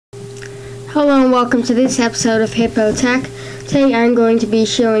Hello and welcome to this episode of Hippo Tech. Today I'm going to be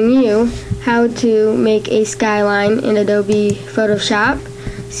showing you how to make a skyline in Adobe Photoshop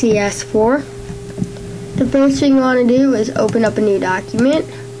CS4. The first thing you want to do is open up a new document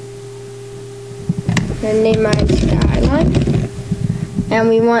and name my skyline. And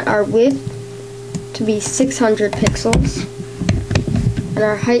we want our width to be 600 pixels and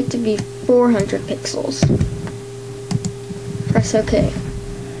our height to be 400 pixels. Press OK.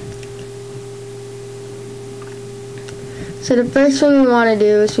 So the first thing we want to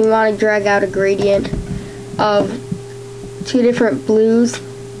do is we want to drag out a gradient of two different blues.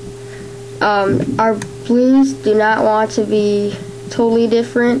 Our blues do not want to be totally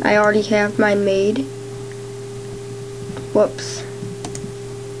different. I already have mine made. Whoops.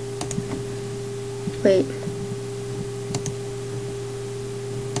 Wait.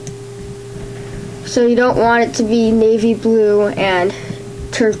 So you don't want it to be navy blue and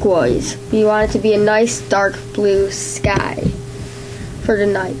turquoise. You want it to be a nice dark blue sky for the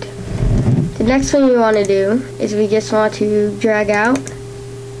night. The next thing we want to do is we just want to drag out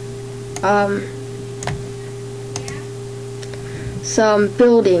some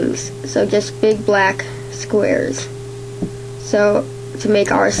buildings, so just big black squares, so to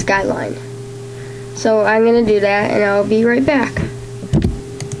make our skyline. So I'm going to do that and I'll be right back.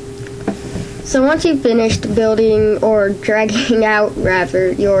 So once you've finished building, or dragging out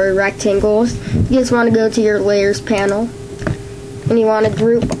rather, your rectangles, you just want to go to your layers panel and you want to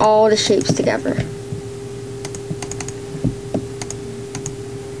group all the shapes together.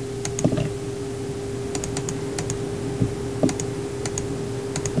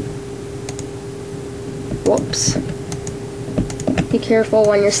 Whoops. Be careful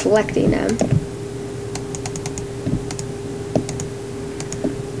when you're selecting them.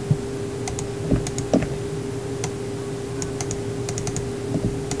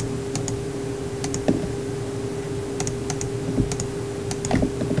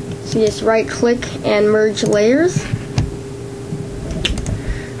 So just right click and merge layers.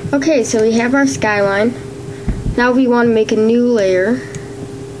 Okay, so we have our skyline. Now we want to make a new layer.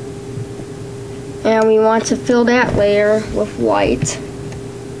 And we want to fill that layer with white.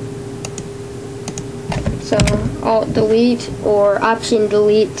 So Alt Delete or Option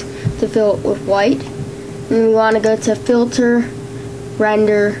Delete to fill it with white. And we want to go to Filter,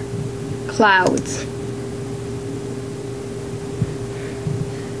 Render, Clouds.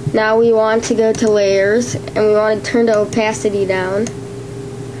 Now we want to go to layers and we want to turn the opacity down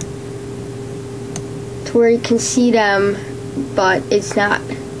to where you can see them, but it's not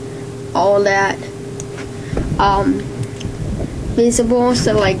all that visible.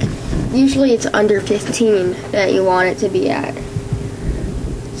 So like usually it's under 15 that you want it to be at.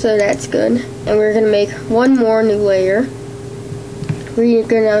 So that's good. And we're going to make one more new layer. We're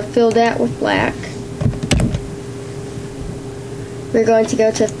going to fill that with black. We're going to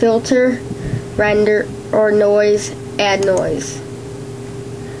go to Filter, Render, or Noise, Add Noise.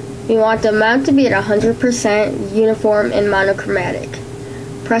 We want the amount to be at 100% uniform and monochromatic.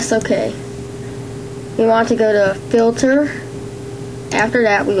 Press OK. We want to go to Filter. After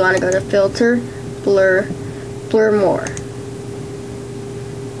that, we want to go to Filter, Blur, Blur More.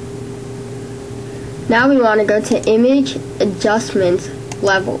 Now we want to go to Image, Adjustments,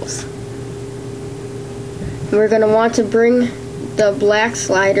 Levels. And we're going to want to bring the black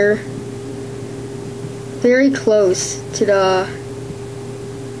slider very close to the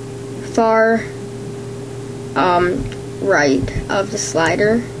far right of the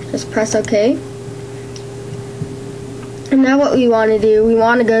slider. Just press OK. And now what we want to do, we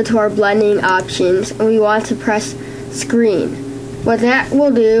want to go to our blending options and we want to press screen. What that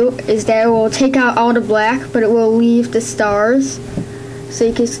will do is that it will take out all the black, but it will leave the stars so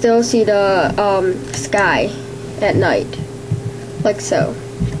you can still see the sky at night. Like so.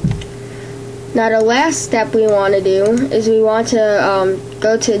 Now the last step we want to do is we want to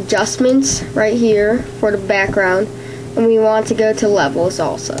go to adjustments right here for the background, and we want to go to levels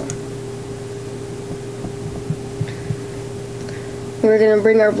also. We're going to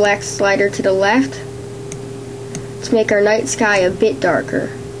bring our black slider to the left to make our night sky a bit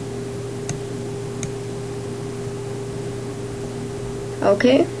darker.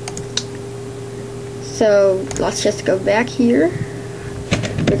 Okay. So let's just go back here.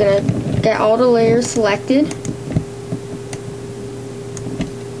 We're going to get all the layers selected.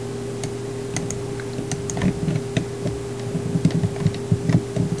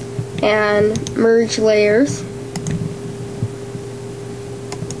 And merge layers.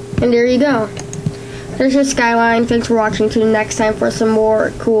 And there you go. There's your skyline. Thanks for watching. Till next time for some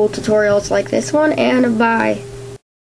more cool tutorials like this one. And bye.